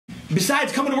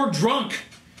Besides coming to work drunk,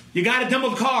 you got to demo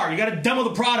the car. You got to demo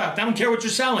the product. I don't care what you're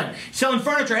selling. Selling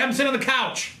furniture, have them sit on the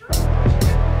couch.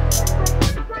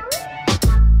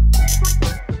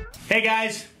 Hey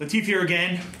guys, Latif here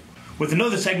again with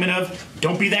another segment of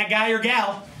Don't Be That Guy or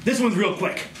Gal. This one's real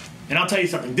quick. And I'll tell you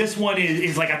something, this one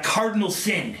is like a cardinal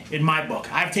sin in my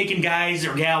book. I've taken guys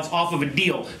or gals off of a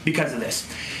deal because of this.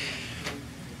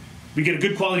 We get a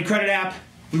good quality credit app,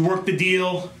 we work the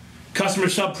deal, customer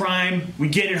subprime, we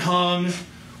get it hung,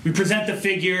 we present the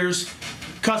figures,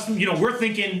 we're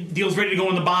thinking deal's ready to go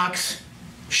in the box.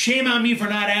 Shame on me for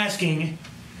not asking,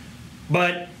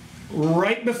 but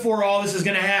right before all this is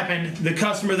gonna happen, the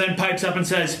customer then pipes up and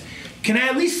says, "Can I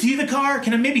at least see the car?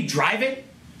 Can I maybe drive it?"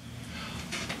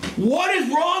 What is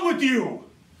wrong with you?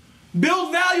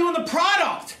 Build value in the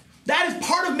product. That is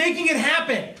part of making it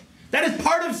happen. That is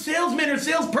part of salesman or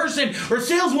salesperson or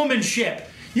saleswomanship.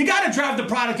 You gotta drive the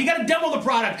product, you gotta demo the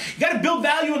product, you gotta build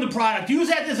value in the product. Use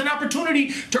that as an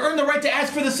opportunity to earn the right to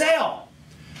ask for the sale.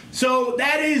 So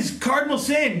that is cardinal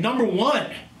sin, number one,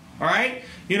 all right?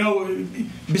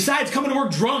 Besides coming to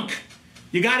work drunk,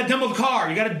 you gotta demo the car,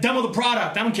 you gotta demo the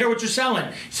product. I don't care what you're selling.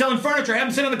 Selling furniture, have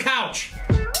them sit on the couch.